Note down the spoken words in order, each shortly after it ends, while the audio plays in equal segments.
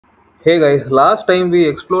Hey guys, last time we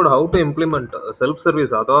explored how to implement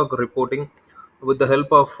self-service Adhoc reporting with the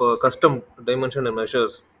help of custom dimension and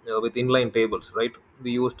measures with inline tables, right? We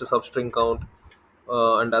used substring count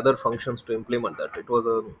and other functions to implement that. It was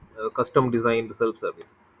a custom designed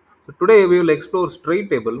self-service. So today we will explore straight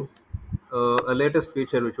table, a latest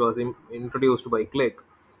feature which was introduced by qlik,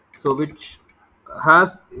 so which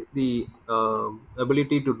has the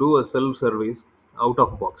ability to do a self-service out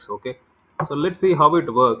of box. Okay, so let's see how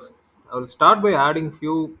it works. I'll start by adding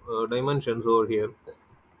few dimensions over here.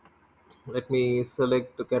 Let me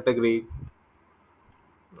select the category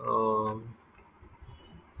um,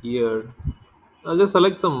 here. I'll just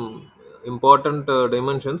select some important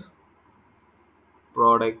dimensions.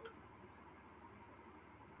 Product,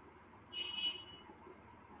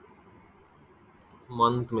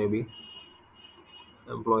 month, maybe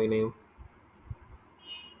employee name,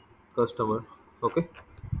 customer. Okay,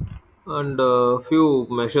 and few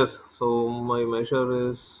measures. So my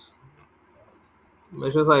measures,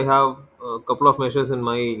 I have a couple of measures in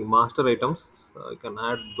my master items, so I can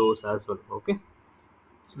add those as well. Okay,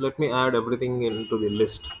 so let me add everything into the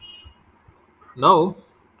list. Now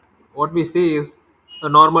what we see is a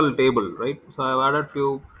normal table, right? So I've added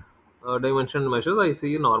few dimension measures. I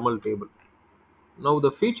see a normal table. Now the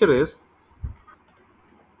feature is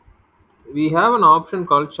we have an option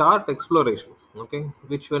called chart exploration, okay,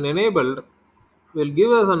 which when enabled will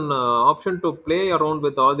give us an option to play around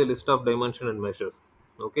with all the list of dimension and measures.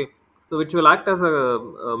 Okay, so which will act as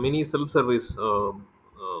a mini self-service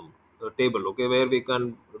table, okay, where we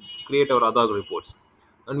can create our other reports.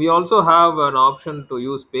 And we also have an option to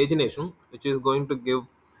use pagination, which is going to give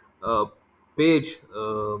page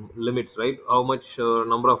limits, right? How much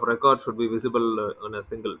number of records should be visible on a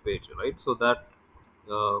single page, right? So that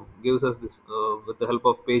gives us this with the help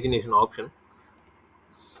of pagination option.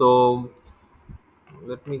 So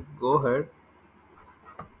let me go ahead.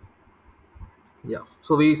 Yeah,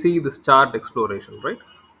 so we see this chart exploration, right?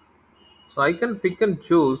 So I can pick and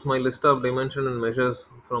choose my list of dimension and measures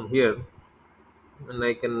from here, and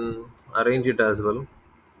I can arrange it as well.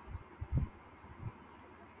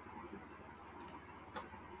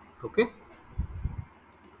 Okay,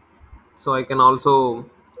 so I can also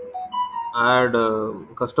add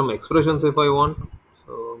custom expressions if I want.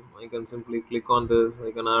 So I can simply click on this. I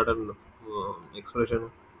can add an expression.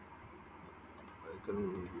 I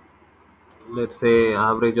can, let's say,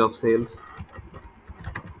 average of sales.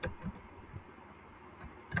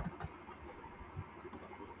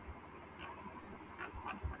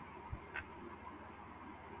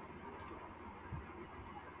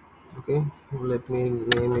 Okay, let me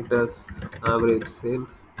name it as average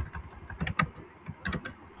sales.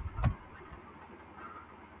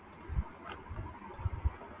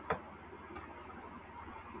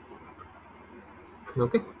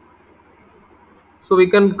 Okay, so we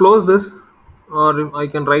can close this, or I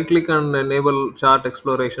can right click and enable chart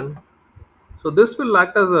exploration. So this will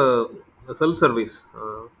act as a self-service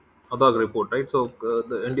Adhoc report, right? So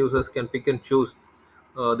the end users can pick and choose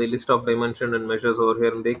the list of dimension and measures over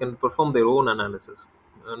here, and they can perform their own analysis.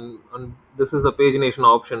 And this is a pagination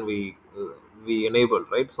option we enabled,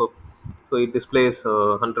 right? So it displays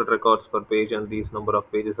 100 records per page, and these number of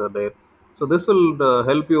pages are there. So this will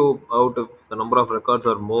help you out if the number of records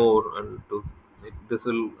are more, and this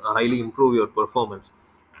will highly improve your performance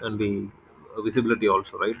and the visibility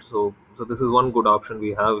also, right? So this is one good option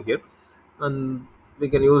we have here, and we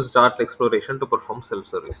can use chart exploration to perform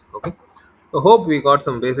self-service. Okay, I hope we got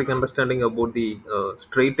some basic understanding about the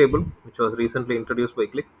straight table, which was recently introduced by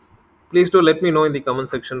qlik. Please do let me know in the comment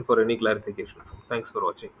section for any clarification. Thanks for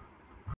watching.